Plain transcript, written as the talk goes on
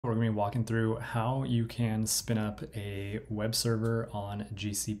we're going to be walking through how you can spin up a web server on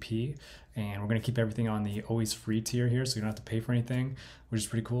GCP. And we're going to keep everything on the always free tier here, so you don't have to pay for anything, which is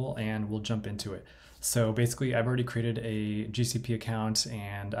pretty cool, and we'll jump into it. So basically, I've already created a GCP account,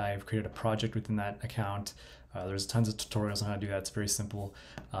 and I've created a project within that account. There's tons of tutorials on how to do that. It's very simple.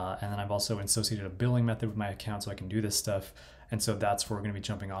 And then I've also associated a billing method with my account so I can do this stuff. And so that's where we're going to be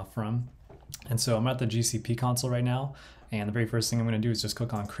jumping off from. And so I'm at the GCP console right now. And the very first thing I'm going to do is just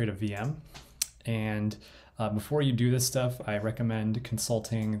click on create a VM. And before you do this stuff, I recommend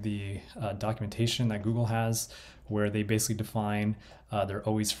consulting the documentation that Google has, where they basically define their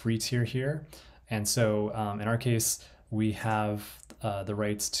always free tier here. And so in our case, we have the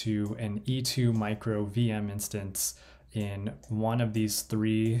rights to an E2 micro VM instance in one of these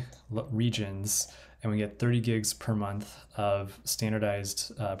three regions, and we get 30 gigs per month of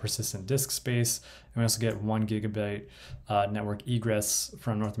standardized persistent disk space. And we also get 1 gigabyte network egress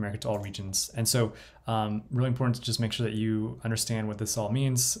from North America to all regions. And so really important to just make sure that you understand what this all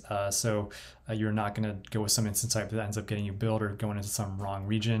means. So you're not gonna go with some instance type that ends up getting you billed or going into some wrong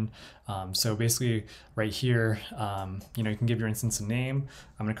region. So basically right here, you can give your instance a name.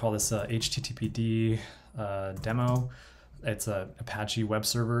 I'm gonna call this HTTPD demo. It's a Apache web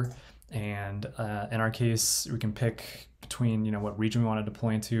server. And in our case, we can pick between what region we want to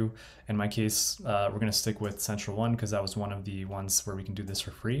deploy into. In my case, we're going to stick with Central 1 because that was one of the ones where we can do this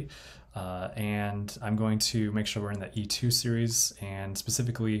for free. And I'm going to make sure we're in the E2 series. And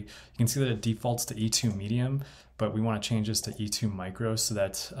specifically, you can see that it defaults to E2 medium, but we want to change this to E2 micro so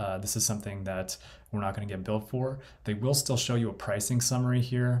that this is something that we're not going to get billed for. They will still show you a pricing summary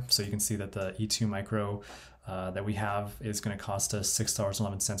here. So you can see that the E2 micro that we have is going to cost us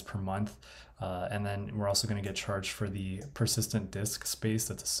 $6.11 per month. And then we're also going to get charged for the persistent disk space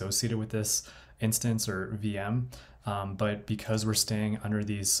that's associated with this instance or VM. But because we're staying under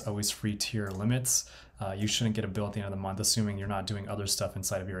these always free tier limits, you shouldn't get a bill at the end of the month, assuming you're not doing other stuff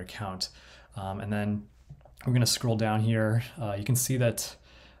inside of your account. And then we're going to scroll down here. You can see that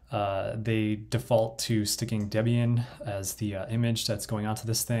they default to sticking Debian as the image that's going onto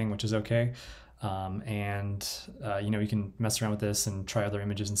this thing, which is okay. You can mess around with this and try other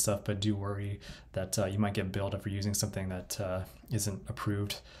images and stuff, but do worry that you might get billed if you're using something that isn't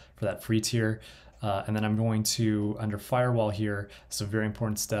approved for that free tier. And then I'm going to, under firewall here, it's a very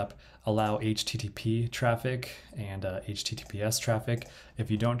important step, allow HTTP traffic and HTTPS traffic. If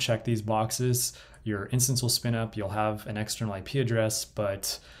you don't check these boxes, your instance will spin up, you'll have an external IP address,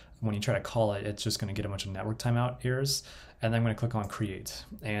 but when you try to call it, it's just going to get a bunch of network timeout errors. And then I'm going to click on create.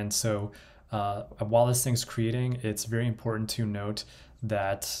 And so while this thing's creating, it's very important to note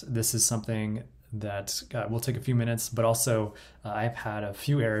that this is something that will take a few minutes, but also I've had a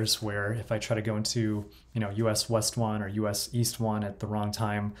few errors where if I try to go into US West 1 or US East 1 at the wrong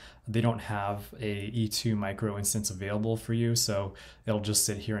time, they don't have a E2 micro instance available for you, so it'll just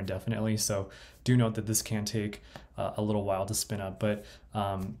sit here indefinitely. So do note that this can take a little while to spin up, but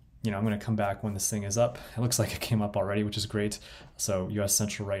I'm going to come back when this thing is up. It looks like it came up already, which is great. So US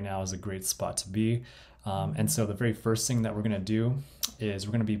Central right now is a great spot to be. And so the very first thing that we're going to do is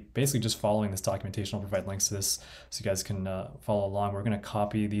we're going to be basically just following this documentation. I'll provide links to this so you guys can follow along. We're going to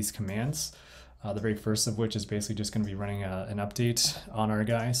copy these commands. The very first of which is basically just going to be running an update on our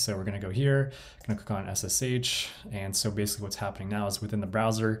guy. So we're going to go here, going to click on SSH. And so basically what's happening now is within the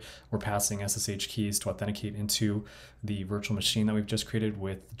browser, we're passing SSH keys to authenticate into the virtual machine that we've just created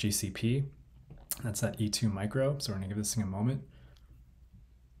with GCP. That's that E2 micro. So we're going to give this thing a moment.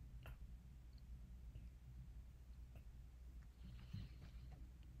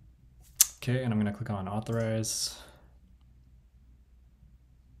 Okay, and I'm going to click on authorize.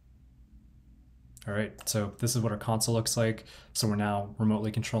 All right, so this is what our console looks like. So we're now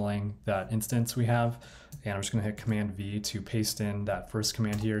remotely controlling that instance we have. And I'm just gonna hit Command V to paste in that first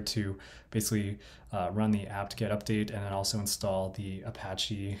command here to basically run the apt-get update and then also install the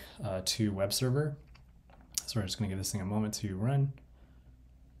Apache 2 web server. So we're just gonna give this thing a moment to run.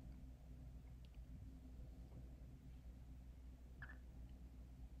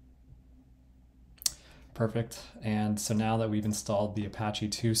 Perfect. And so now that we've installed the Apache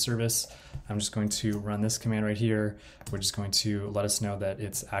 2 service, I'm just going to run this command right here, which is going to let us know that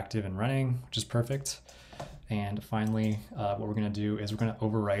it's active and running, which is perfect. And finally, what we're going to do is we're going to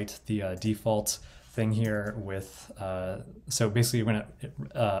overwrite the default thing here with, so basically we're going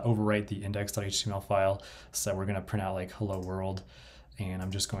to overwrite the index.html file. So we're going to print out like hello world. And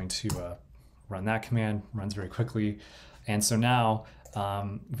I'm just going to run that command, runs very quickly. And so now,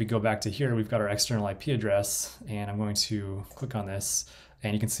 if we go back to here, we've got our external IP address, and I'm going to click on this,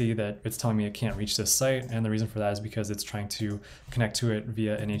 and you can see that it's telling me it can't reach this site, and the reason for that is because it's trying to connect to it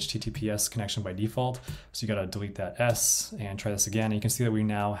via an HTTPS connection by default. So you got to delete that S and try this again, and you can see that we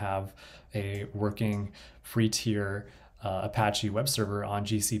now have a working free tier Apache web server on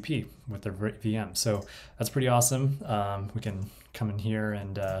GCP with their VM. So that's pretty awesome. We can come in here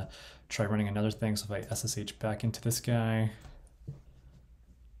and try running another thing. So if I SSH back into this guy,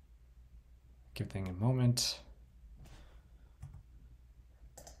 give thing a moment.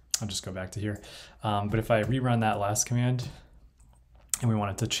 I'll just go back to here. But if I rerun that last command and we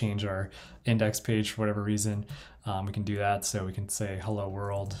wanted to change our index page for whatever reason, we can do that. So we can say hello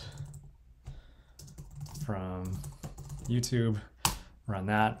world from YouTube, run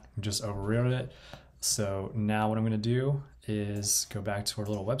that, just overrode it. So now what I'm going to do is go back to our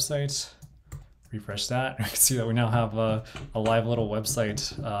little website, refresh that. I can see that we now have a live little website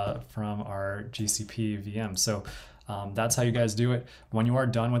from our GCP VM. So that's how you guys do it. When you are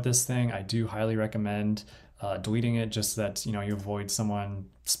done with this thing, I do highly recommend deleting it, just so that you avoid someone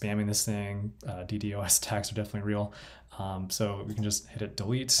spamming this thing. DDoS attacks are definitely real. So we can just hit it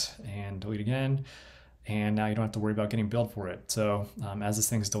delete and delete again. And now you don't have to worry about getting billed for it. So as this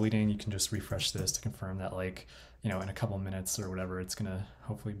thing's deleting, you can just refresh this to confirm that, like, in a couple of minutes or whatever, it's gonna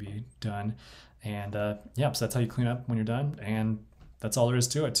hopefully be done. And yeah, so that's how you clean up when you're done. And that's all there is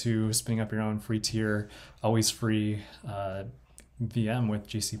to it, to spinning up your own free tier, always free VM with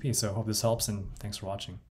GCP. So I hope this helps, and thanks for watching.